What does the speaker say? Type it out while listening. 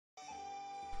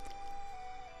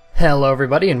Hello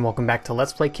everybody and welcome back to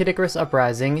Let's Play Icarus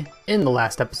Uprising. In the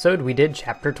last episode we did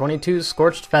Chapter 22,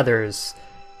 Scorched Feathers.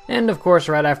 And of course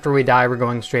right after we die we're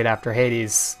going straight after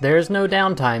Hades. There's no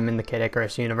downtime in the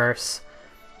Icarus universe.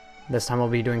 This time we'll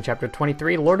be doing Chapter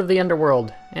 23, Lord of the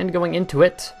Underworld. And going into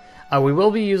it, we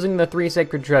will be using the 3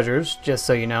 sacred treasures, just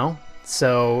so you know.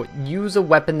 So use a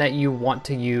weapon that you want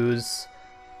to use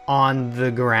on the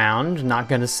ground, not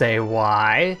gonna say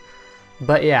why.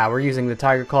 But yeah, we're using the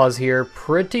Tiger Claws here,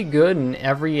 pretty good in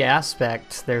every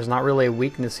aspect. There's not really a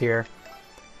weakness here.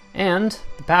 And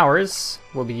the powers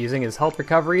we'll be using is Health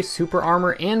Recovery, Super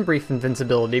Armor, and Brief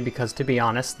Invincibility, because to be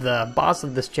honest, the boss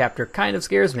of this chapter kind of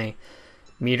scares me.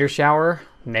 Meteor Shower,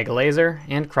 Mega Laser,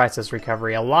 and Crisis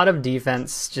Recovery. A lot of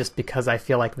defense, just because I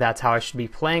feel like that's how I should be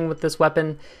playing with this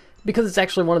weapon, because it's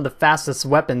actually one of the fastest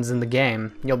weapons in the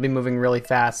game. You'll be moving really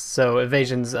fast, so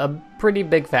evasion's a pretty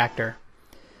big factor.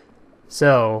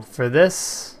 So, for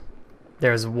this,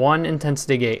 there's one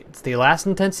intensity gate. It's the last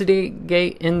intensity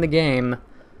gate in the game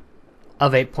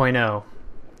of 8.0.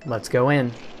 Let's go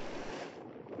in.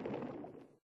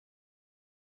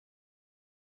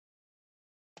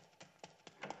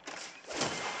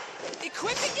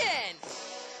 Equip again!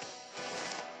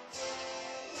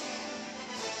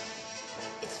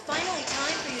 It's finally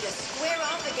time for you to square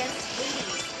off against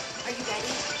Hades. Are you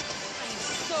ready? I am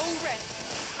so ready.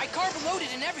 I carb-loaded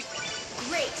and everything.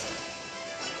 Great!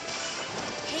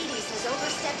 Hades has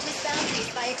overstepped his boundaries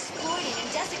by exploiting and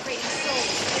desecrating souls.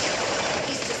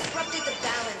 He's disrupted the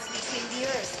balance between the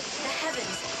earth, the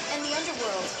heavens, and the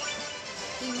underworld.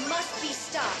 He must be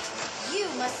stopped. You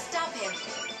must stop him.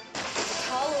 It's a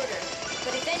tall order,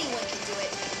 but if anyone can do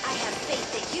it, I have faith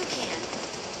that you can.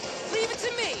 Leave it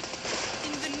to me!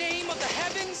 In the name of the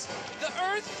heavens, the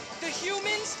earth, the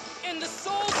humans, and the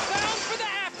souls bound for the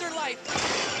afterlife,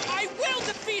 I will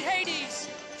defeat Hades!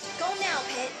 Go now,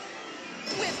 Pit.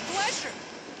 With pleasure!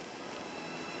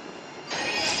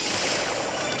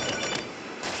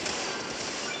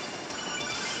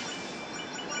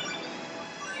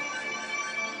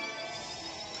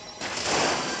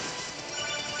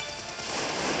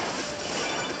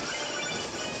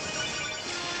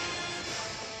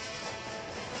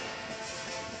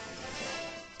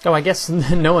 Oh, I guess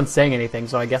no one's saying anything,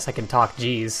 so I guess I can talk.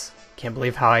 Jeez. Can't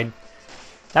believe how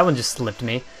that one just slipped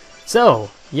me.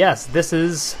 So, yes, this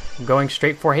is going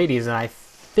straight for Hades, and I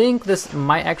think this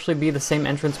might actually be the same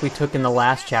entrance we took in the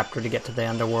last chapter to get to the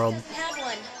Underworld. Doesn't have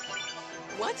one.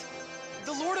 What?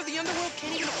 The Lord of the Underworld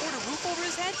can't even afford a roof over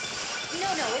his head?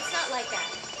 No, it's not like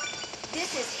that.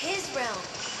 This is his realm,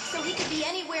 so he could be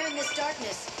anywhere in this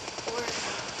darkness, or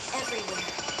everywhere.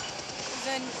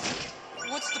 Then,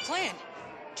 what's the plan?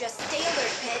 Just stay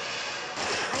alert, Pit.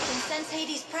 I can sense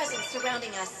Hades' presence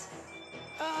surrounding us.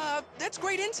 That's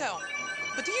great intel.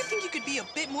 But do you think you could be a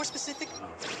bit more specific?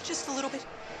 Just a little bit?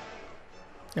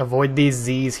 Avoid these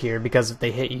Z's here, because if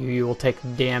they hit you, you will take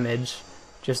damage.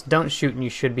 Just don't shoot and you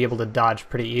should be able to dodge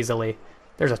pretty easily.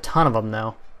 There's a ton of them,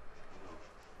 though.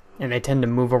 And they tend to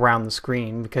move around the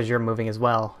screen because you're moving as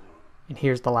well. And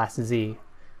here's the last Z.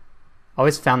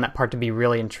 Always found that part to be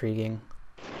really intriguing.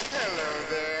 Hello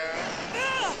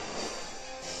there.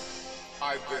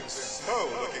 I've been so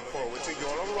looking forward to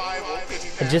your arrival, Kitty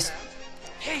Cat.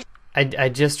 I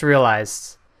just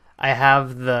realized I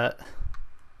have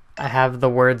the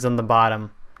words on the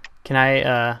bottom. Can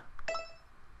I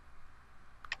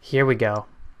here we go.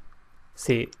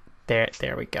 See,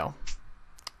 there we go.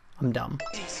 I'm dumb.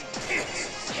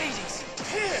 Hades!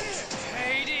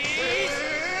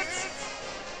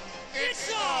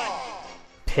 It's on!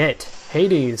 Pit.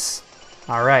 Hades.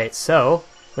 Alright, so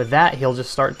with that, he'll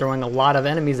just start throwing a lot of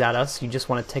enemies at us. You just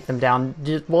want to take them down.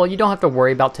 Well, you don't have to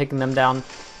worry about taking them down.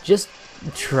 Just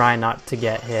try not to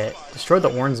get hit. Destroy the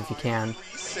horns if you can.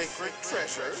 Sacred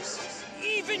treasures?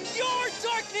 Even your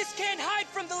darkness can't hide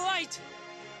from the light!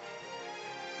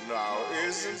 Now,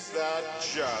 isn't that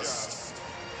just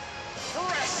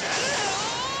precious?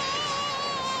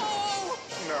 No!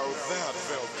 Now that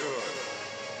felt good.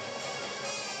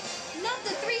 Not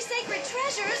the 3 sacred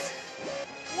treasures!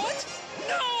 What?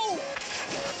 No!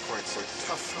 Not quite so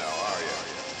tough now, are you?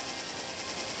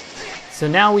 So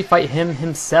now we fight him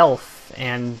himself,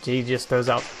 and he just throws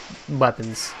out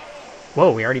weapons.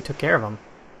 Whoa, we already took care of him.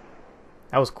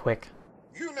 That was quick.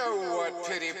 You know what,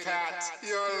 Kitty Pat?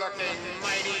 You're looking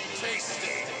mighty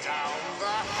tasty down the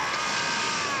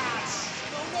hatch!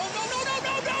 No!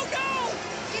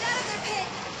 Get out of there, Pit!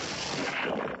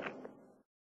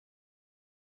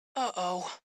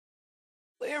 Uh-oh.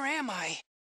 Where am I?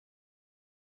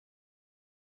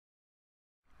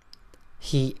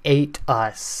 He ate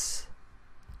us.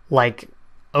 Like,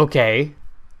 okay.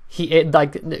 He ate,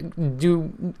 like,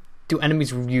 Do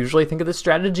enemies usually think of this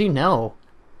strategy? No.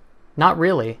 Not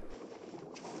really.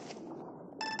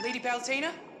 Lady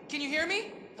Palutena, can you hear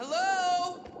me?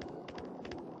 Hello?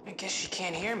 I guess she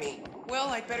can't hear me. Well,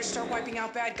 I'd better start wiping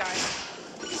out bad guys.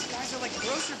 These guys are like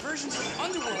grosser versions of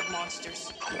Underworld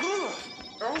monsters. Ugh.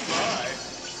 Oh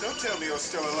my. Don't tell me you're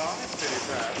still alive, Pitty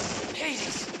Pat.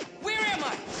 Hades, where am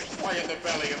I? Why, in the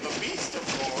belly of the beast, of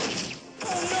course.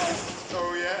 Oh no,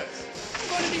 Oh yes.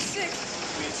 I'm gonna be sick.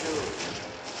 Me too.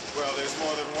 Well, there's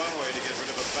more than one way to get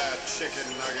rid of a bad chicken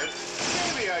nugget.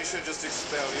 Maybe I should just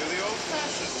expel you the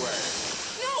old-fashioned way.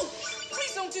 No,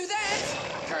 please don't do that.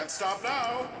 Can't stop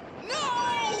now. No!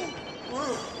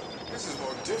 Whew. This is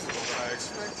more difficult than I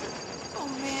expected. Oh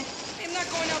man, I'm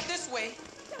not going out this way.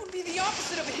 That would be the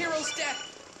opposite of a hero's death.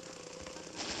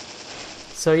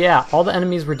 So yeah, all the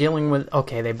enemies we're dealing with...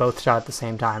 Okay, they both shot at the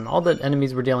same time. All the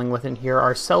enemies we're dealing with in here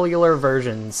are cellular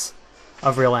versions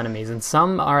of real enemies, and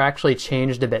some are actually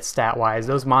changed a bit stat-wise.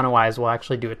 Those mono-eyes will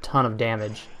actually do a ton of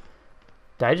damage.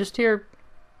 Did I just hear...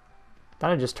 I thought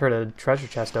I just heard a treasure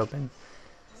chest open.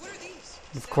 What are these?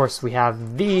 Of course, we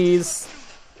have these.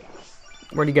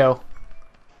 Where'd he go?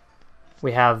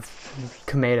 We have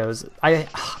tomatoes. I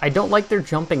don't like their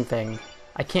jumping thing.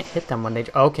 I can't hit them when they...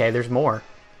 Okay, there's more.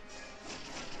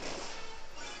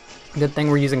 Good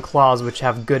thing we're using claws, which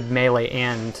have good melee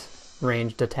and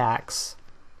ranged attacks.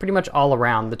 Pretty much all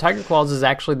around. The tiger claws is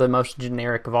actually the most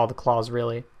generic of all the claws,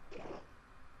 really.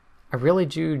 I really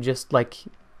do just, like,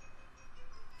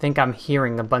 think I'm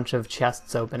hearing a bunch of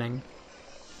chests opening.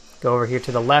 Go over here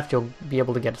to the left, you'll be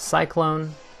able to get a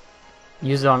cyclone.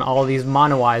 Use it on all these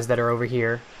mono eyes that are over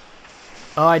here.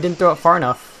 Oh, I didn't throw it far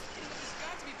enough. It's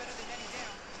got to be better than heading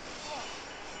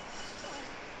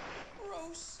down.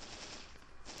 Gross.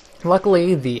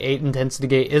 Luckily, the 8 intensity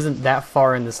gate isn't that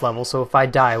far in this level, so if I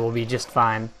die, we'll be just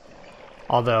fine.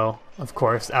 Although, of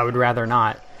course, I would rather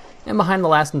not. And behind the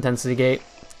last intensity gate,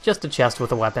 just a chest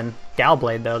with a weapon.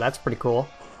 Galblade, though, that's pretty cool.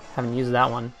 Haven't used that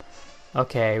one.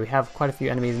 Okay, we have quite a few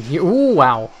enemies in here. Ooh,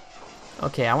 wow!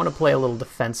 Okay, I want to play a little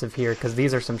defensive here, because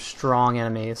these are some strong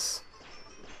enemies.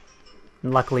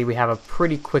 And luckily, we have a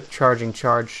pretty quick charging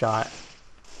charge shot.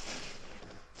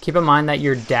 Keep in mind that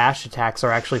your dash attacks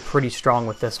are actually pretty strong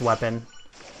with this weapon.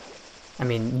 I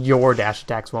mean, your dash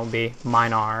attacks won't be.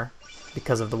 Mine are,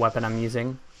 because of the weapon I'm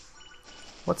using.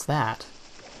 What's that?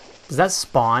 Does that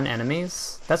spawn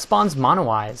enemies? That spawns mono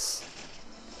eyes.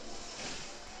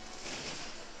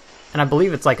 And I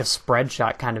believe it's like a spread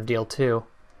shot kind of deal, too.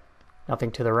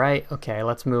 Nothing to the right. Okay,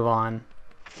 let's move on.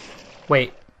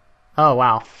 Wait. Oh,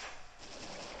 wow.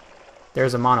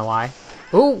 There's a mono eye.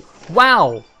 Ooh,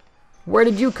 wow! Where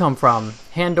did you come from?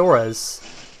 Handoras.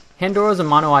 Handoras and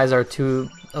mono eyes are two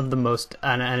of the most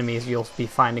enemies you'll be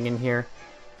finding in here.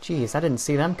 Jeez, I didn't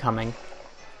see them coming.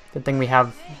 Good thing we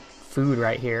have food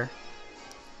right here.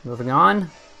 Moving on.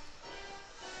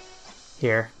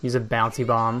 Here, use a bouncy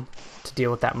bomb to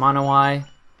deal with that mono eye.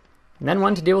 And then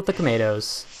one to deal with the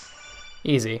tomatoes.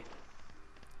 Easy.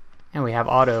 And we have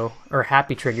auto, or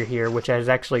happy trigger here, which is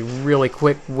actually really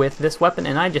quick with this weapon,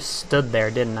 and I just stood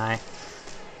there, didn't I?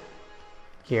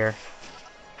 Here.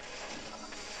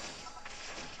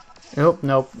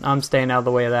 Nope, I'm staying out of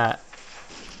the way of that.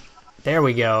 There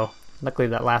we go. Luckily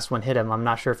that last one hit him. I'm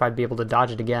not sure if I'd be able to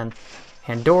dodge it again.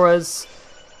 Pandora's.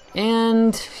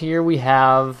 And here we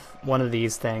have one of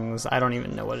these things. I don't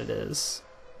even know what it is.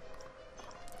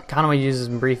 Kind of uses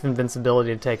brief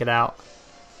invincibility to take it out.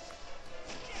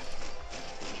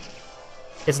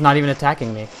 It's not even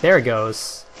attacking me. There it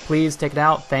goes. Please take it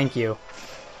out. Thank you.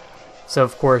 So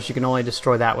of course you can only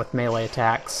destroy that with melee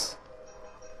attacks.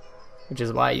 Which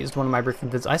is why I used one of my brief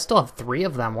invincibility. I still have 3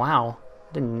 of them. Wow.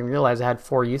 Didn't realize I had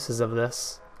 4 uses of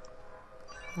this.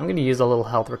 I'm going to use a little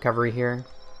health recovery here.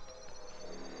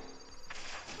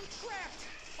 I'm trapped.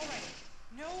 All right,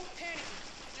 no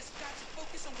panicking. Just got to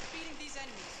focus on defeating these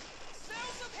enemies.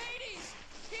 Cells of Hades,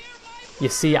 hear my You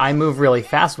see, I move really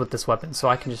fast with this weapon, so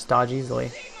I can just dodge easily.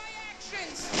 see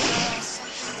my actions.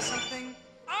 Something.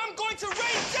 I'm going to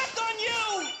rain death on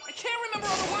you. I can't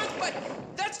remember all the words, but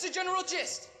that's the general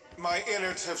gist. My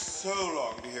innards have so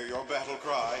longed to hear your battle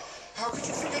cry. How could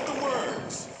you forget the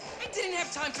words? I didn't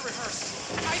have time to rehearse.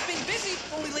 I've been busy.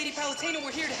 Only Lady Palutena were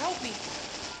here to help me.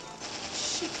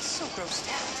 She was so grossed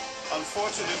out.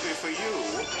 Unfortunately for you,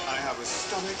 I have a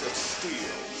stomach of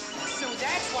steel. So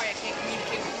that's why I can't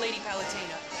communicate with Lady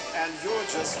Palutena. And you're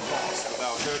just lost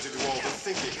without her to do all the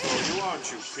thinking for you, aren't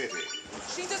you, Pitty?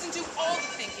 She doesn't do all the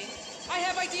thinking. I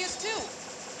have ideas too.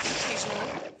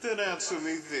 Occasionally. Then answer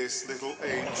me this, little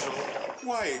angel.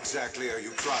 Why exactly are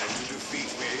you trying to defeat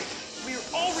me? We're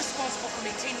all responsible for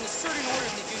maintaining a certain order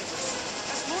in the universe.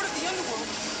 As Lord of the Underworld,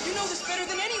 you You know this better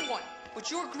than anyone.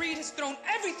 But your greed has thrown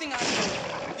everything out of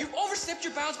you. You've overstepped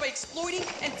your bounds by exploiting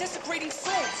and desecrating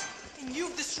souls. And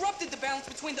you've disrupted the balance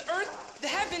between the earth, the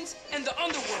heavens, and the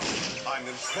underworld. I'm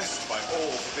impressed by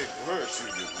all the big words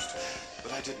you used,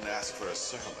 but I didn't ask for a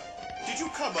sermon. Did you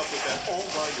come up with that all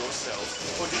by yourself,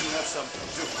 or did you have some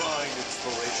divine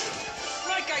inspiration?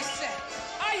 Like I said,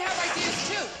 I have ideas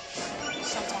too.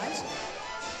 Sometimes.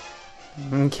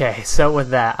 Okay, so with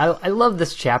that, I love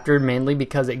this chapter mainly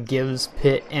because it gives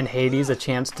Pit and Hades a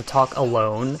chance to talk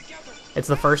alone. It's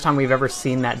the first time we've ever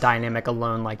seen that dynamic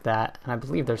alone like that. And I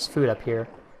believe there's food up here.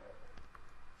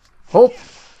 Oh!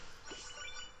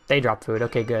 They dropped food.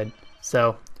 Okay, good.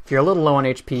 So, if you're a little low on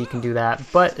HP, you can do that.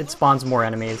 But it spawns more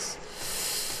enemies.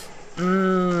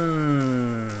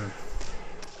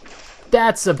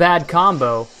 That's a bad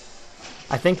combo.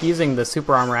 I think using the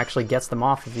super armor actually gets them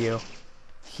off of you.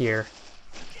 Here.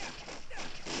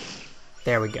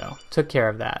 There we go. Took care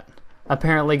of that.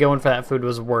 Apparently going for that food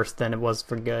was worse than it was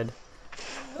for good.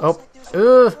 Oh,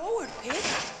 Forward, Pit.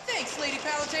 Thanks, Lady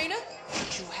Palutena.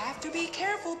 But you have to be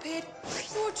careful, Pit.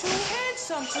 You're too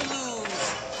handsome to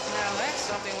lose. Now that's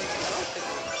something we can both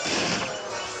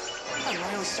agree.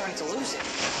 I'm really starting to lose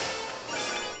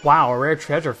it. Wow, a rare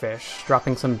treasure fish.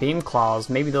 Dropping some beam claws.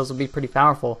 Maybe those will be pretty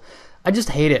powerful. I just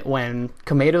hate it when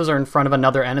tomatoes are in front of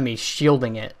another enemy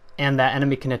shielding it, and that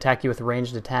enemy can attack you with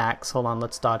ranged attacks. Hold on,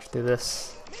 let's dodge through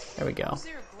this. There we go.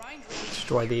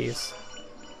 Destroy these.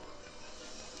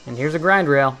 And here's a grind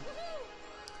rail.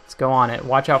 Let's go on it.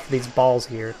 Watch out for these balls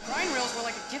here. Grind rails were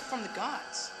like a gift from the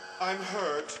gods. I'm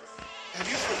hurt. Have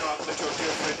you forgotten that your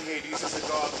dear friend Hades is a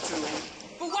god too?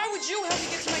 But why would you help me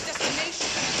get to my destination?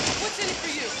 What's in it for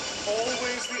you?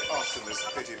 Always the optimist,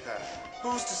 Pity Pat.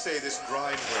 Who's to say this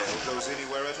grind rail goes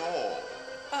anywhere at all?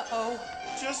 Uh-oh.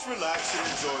 Just relax and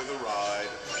enjoy the ride.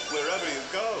 Wherever you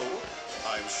go,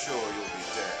 I'm sure you'll be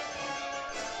dead.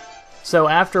 So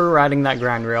after riding that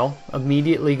grind rail,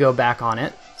 immediately go back on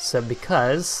it. So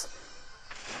because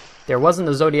there wasn't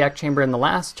a Zodiac Chamber in the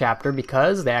last chapter,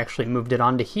 because they actually moved it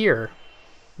on to here.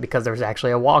 Because there's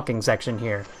actually a walking section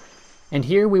here. And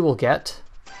here we will get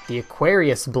the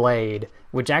Aquarius Blade,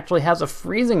 which actually has a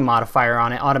freezing modifier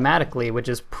on it automatically, which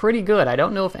is pretty good. I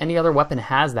don't know if any other weapon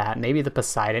has that. Maybe the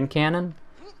Poseidon Cannon?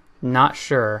 Not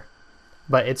sure.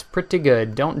 But it's pretty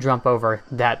good. Don't jump over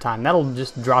that time. That'll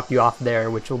just drop you off there,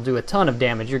 which will do a ton of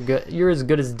damage. You're as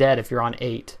good as dead if you're on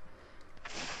 8.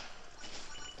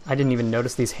 I didn't even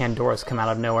notice these Handoras come out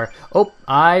of nowhere. Oh,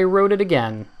 I wrote it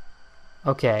again.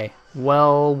 Okay,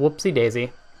 well, whoopsie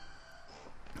daisy.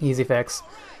 Easy fix.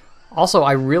 Also,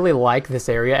 I really like this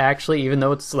area, actually, even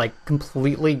though it's, like,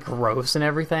 completely gross and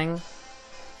everything.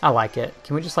 I like it.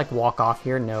 Can we just, like, walk off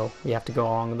here? No, we have to go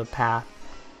along the path.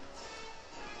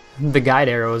 The guide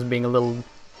arrow is being a little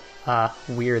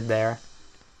weird there.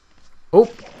 Oh,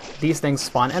 these things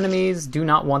spawn enemies. Do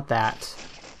not want that.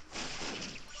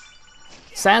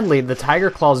 Sadly, the tiger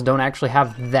claws don't actually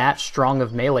have that strong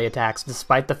of melee attacks,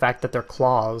 despite the fact that they're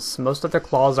claws. Most of their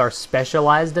claws are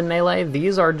specialized in melee.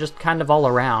 These are just kind of all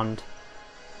around.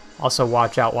 Also,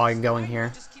 watch out while you're going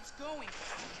here. Just keeps going.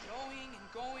 Going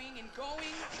and going and going.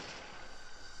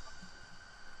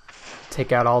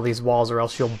 Take out all these walls or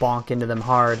else you'll bonk into them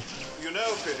hard. You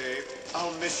know, Pity,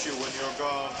 I'll miss you when you're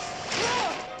gone.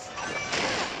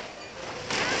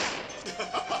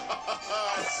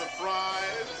 Surprise!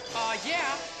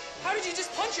 Yeah. How did you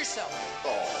just punch yourself?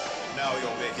 Oh, now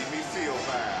you're making me feel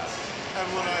bad. And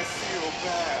when I feel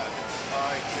bad,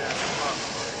 I get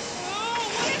hungry. Oh,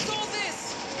 what is all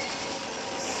this?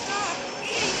 Stop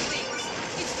eating things.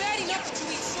 It's bad enough that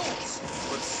you eat souls.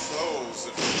 But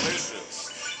souls are delicious.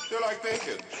 They're like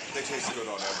bacon. They taste good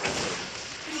on everything.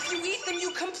 But if you eat them, you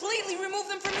completely remove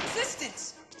them from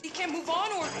existence. They can't move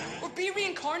on or be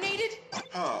reincarnated?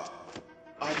 Huh.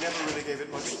 I never really gave it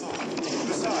much thought.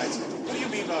 Besides, what do you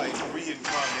mean by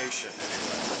reincarnation,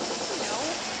 anyway? No,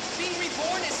 being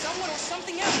reborn as someone or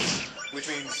something else. Which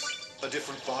means a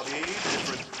different body,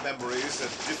 different memories,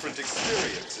 and different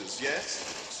experiences,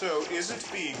 yes? So isn't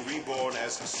being reborn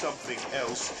as something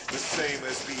else the same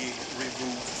as being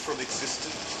removed from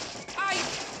existence?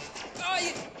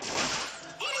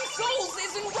 Eating souls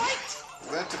isn't right!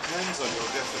 That depends on your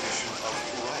definition of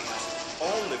right.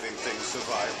 All living things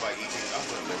survive by eating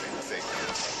other living things.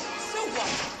 So what?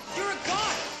 You're a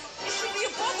god! You should be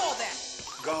above all that!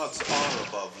 Gods are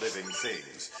above living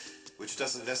things, which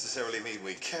doesn't necessarily mean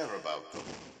we care about them.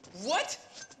 What?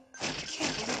 I can't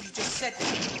believe you just said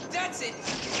that. That's it.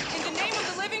 In the name of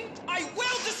the living, I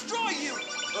will destroy you!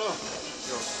 Oh,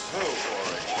 you're so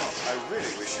boring. I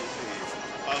really wish you'd leave.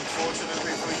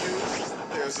 Unfortunately for you,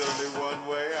 there's only one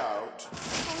way out.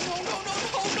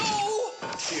 Oh, no!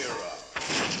 Here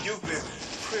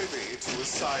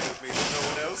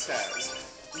has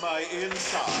my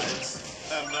insides.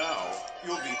 And now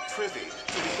you'll be privy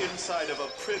to the inside of a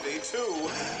privy too,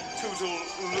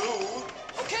 Toodaloo.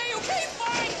 Okay,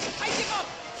 fine. I give up.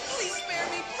 Please spare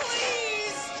me,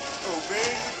 please.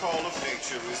 Obeying the call of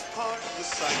nature is part of the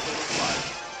cycle of life.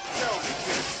 Tell me,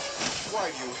 kid,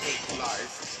 why do you hate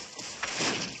life?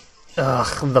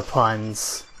 Ugh, the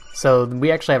puns. So we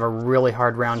actually have a really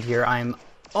hard round here. I'm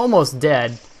almost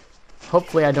dead.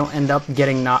 Hopefully I don't end up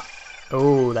getting not...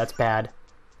 Oh, that's bad.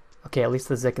 Okay, at least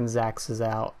the Zik and Zax is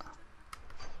out.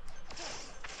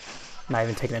 Not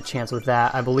even taking a chance with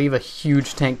that. I believe a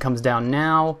huge tank comes down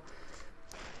now.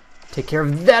 Take care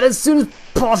of that as soon as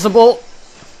possible.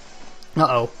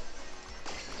 Uh-oh.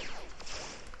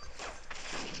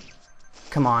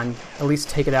 Come on, at least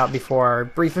take it out before our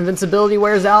brief invincibility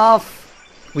wears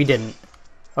off. We didn't.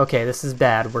 Okay, this is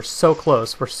bad. We're so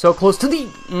close. We're so close to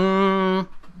the...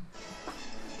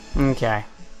 Okay.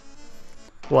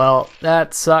 Well,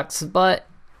 that sucks, but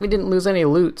we didn't lose any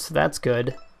loot, so that's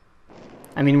good.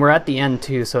 I mean, we're at the end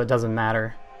too, so it doesn't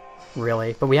matter,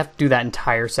 really. But we have to do that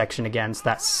entire section again, so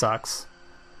that sucks.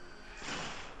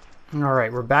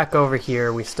 Alright, we're back over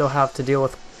here. We still have to deal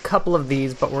with a couple of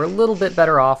these, but we're a little bit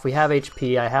better off. We have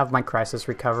HP, I have my Crisis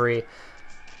Recovery.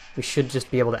 We should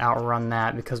just be able to outrun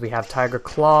that because we have Tiger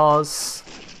Claws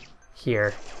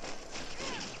here.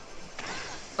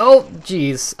 Oh,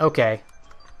 jeez. Okay.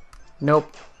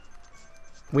 Nope.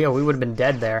 We would have been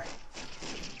dead there.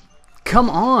 Come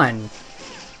on!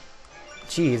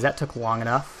 Jeez, that took long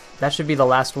enough. That should be the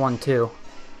last one, too.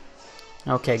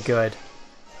 Okay, good.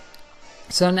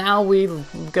 So now we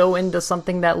go into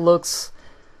something that looks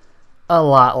a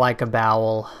lot like a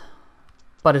bowel.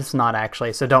 But it's not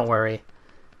actually, so don't worry.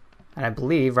 And I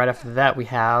believe right after that we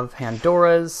have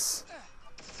Pandora's.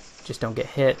 Just don't get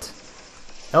hit.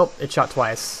 Oh, it shot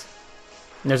twice.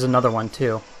 And there's another one,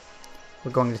 too.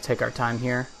 We're going to take our time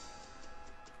here.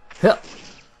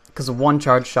 Because one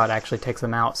charge shot actually takes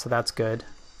them out, so that's good.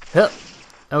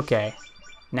 Okay.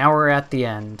 Now we're at the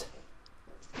end.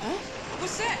 Huh?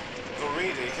 What's that?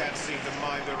 Veridi can't seem to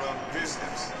mind her own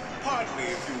business. Pardon me,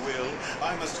 if you will.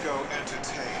 I must go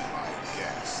entertain my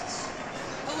guests.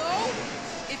 Hello?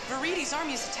 If Veridi's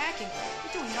army is attacking,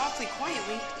 you're doing it awfully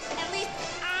quietly. At least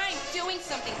I'm doing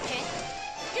something, kid.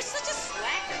 You're such a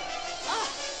slacker. Ugh.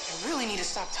 I really need to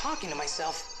stop talking to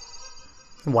myself.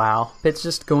 Wow, Pit's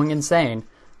just going insane.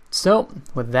 So,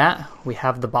 with that, we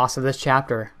have the boss of this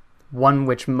chapter. One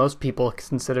which most people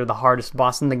consider the hardest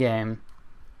boss in the game.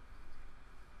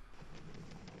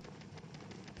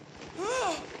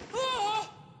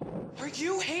 Are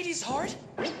you Hades' heart?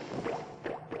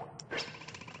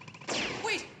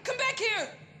 Wait, come back here!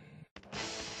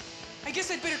 I guess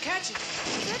I'd better catch it.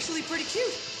 It's actually pretty cute,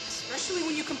 especially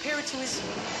when you compare it to his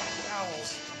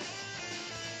bowels.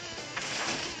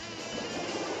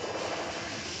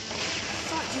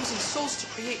 I thought using souls to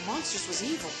create monsters was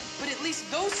evil, but at least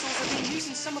those souls are being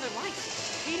used in some other life.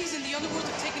 Hades and the Underworld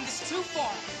have taken this too far.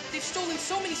 They've stolen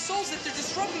so many souls that they're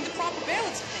disrupting the proper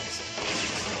balance of things.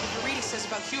 What Veridi says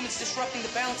about humans disrupting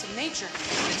the balance of nature,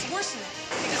 but it's worse than that,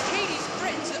 because Hades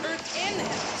threatens the Earth and the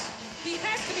heavens. He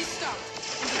has to be stopped,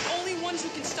 and the only ones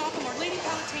who can stop him are Lady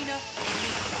Palutena and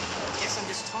me. Guess I'm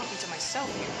just talking to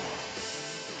myself here.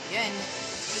 Again,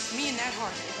 just me and that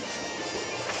heart.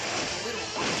 Little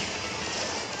heart.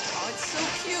 Oh, it's so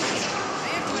cute. I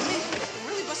have to admit, it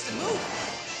really busts a move.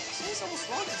 It's almost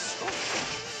wrong to destroy it.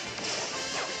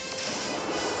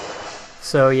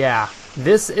 So yeah,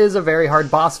 this is a very hard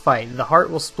boss fight. The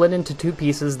heart will split into two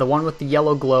pieces. The one with the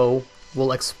yellow glow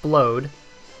will explode.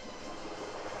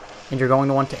 And you're going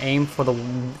to want to aim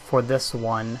for this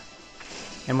one.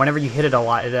 And whenever you hit it a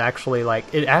lot, it actually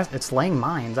it's laying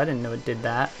mines. I didn't know it did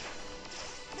that.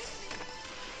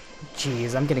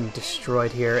 Jeez, I'm getting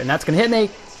destroyed here, and that's gonna hit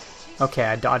me. Okay,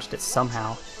 I dodged it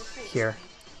somehow. Here,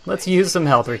 let's use some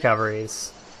health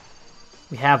recoveries.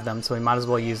 We have them, so we might as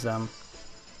well use them.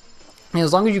 And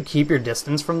as long as you keep your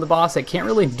distance from the boss, it can't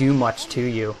really do much to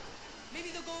you. Maybe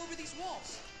they'll go over these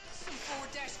walls. Some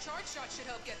forward dash charge shot should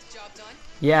help get the job done.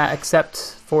 Yeah, except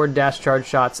forward dash charge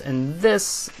shots, and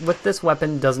this, with this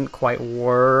weapon, doesn't quite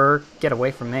work. Get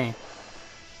away from me.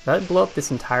 Did I blow up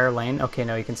this entire lane? Okay,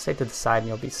 no, you can stay to the side and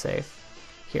you'll be safe.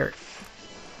 Here.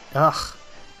 Ugh.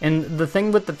 And the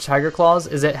thing with the Tiger Claws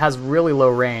is it has really low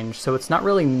range, so it's not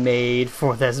really made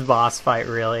for this boss fight,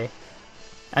 really.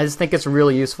 I just think it's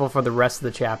really useful for the rest of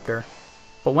the chapter.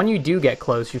 But when you do get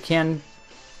close, you can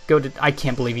go to... I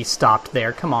can't believe he stopped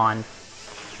there, come on.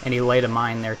 And he laid a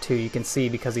mine there too, you can see,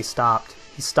 because he stopped.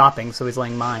 He's stopping, so he's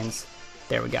laying mines.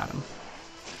 There, we got him.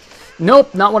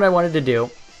 Nope, not what I wanted to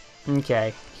do.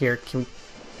 Okay, here, can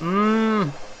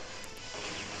we...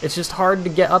 It's just hard to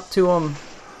get up to him.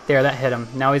 There, that hit him.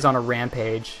 Now he's on a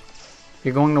rampage.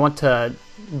 You're going to want to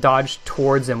dodge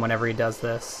towards him whenever he does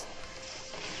this.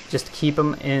 Just keep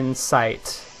him in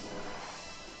sight.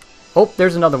 Oh,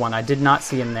 there's another one. I did not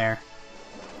see him there.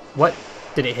 What?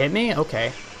 Did it hit me?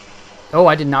 Okay. Oh,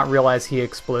 I did not realize he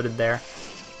exploded there.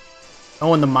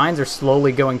 Oh, and the mines are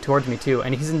slowly going towards me too.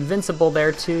 And he's invincible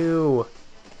there too.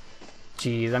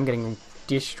 Jeez, I'm getting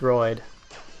destroyed.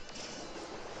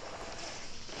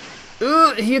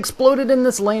 Ugh, he exploded in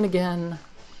this lane again.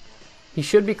 He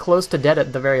should be close to dead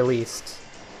at the very least.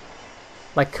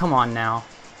 Like, come on now.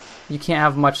 You can't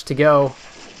have much to go.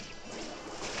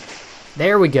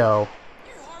 There we go.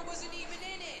 Your heart wasn't even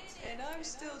in it, and I'm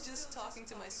still just talking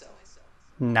to myself.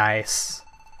 Nice.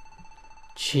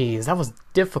 Jeez, that was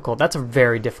difficult. That's a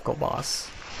very difficult boss.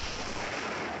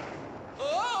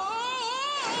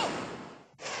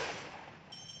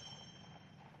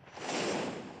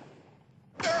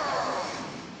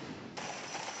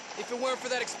 If it weren't for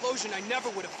that explosion, I never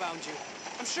would have found you.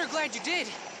 I'm sure glad you did.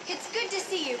 It's good to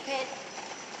see you, Pit.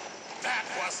 That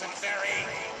wasn't very...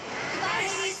 Bye,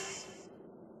 ladies.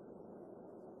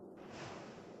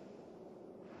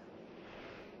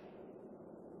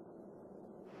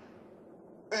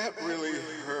 That really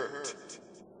hurt.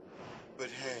 But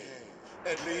hey,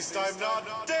 at least I'm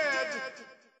not dead!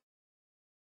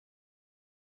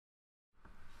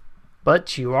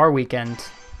 But you are weakened.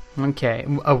 Okay,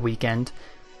 a weakened.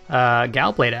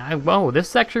 Galblade. Whoa, this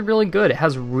is actually really good. It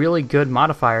has really good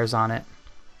modifiers on it.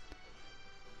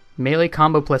 Melee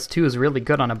combo +2 is really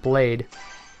good on a blade.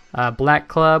 Black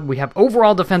Club, we have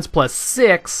overall defense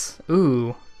 +6.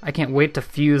 Ooh, I can't wait to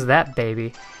fuse that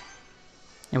baby.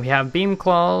 And we have Beam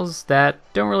Claws that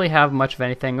don't really have much of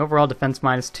anything. Overall defense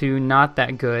 -2, not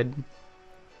that good.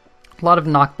 A lot of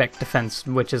knockback defense,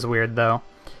 which is weird though.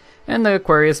 And the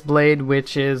Aquarius Blade,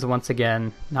 which is, once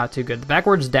again, not too good. The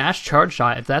backwards dash charge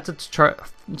shot, if that's its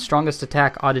strongest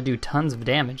attack, ought to do tons of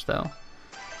damage, though.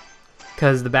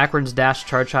 Because the backwards dash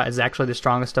charge shot is actually the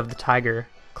strongest of the Tiger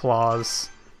Claws.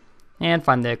 And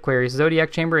find the Aquarius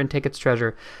Zodiac Chamber and take its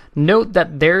treasure. Note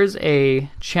that there's a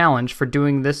challenge for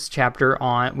doing this chapter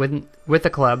on with a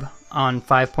club on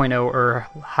 5.0 or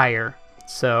higher.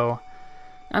 So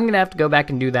I'm going to have to go back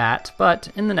and do that. But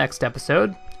in the next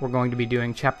episode, we're going to be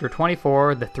doing Chapter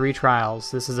 24, The 3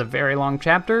 Trials. This is a very long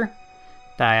chapter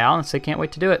that I honestly can't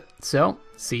wait to do it. So,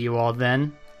 see you all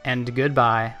then, and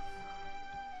goodbye.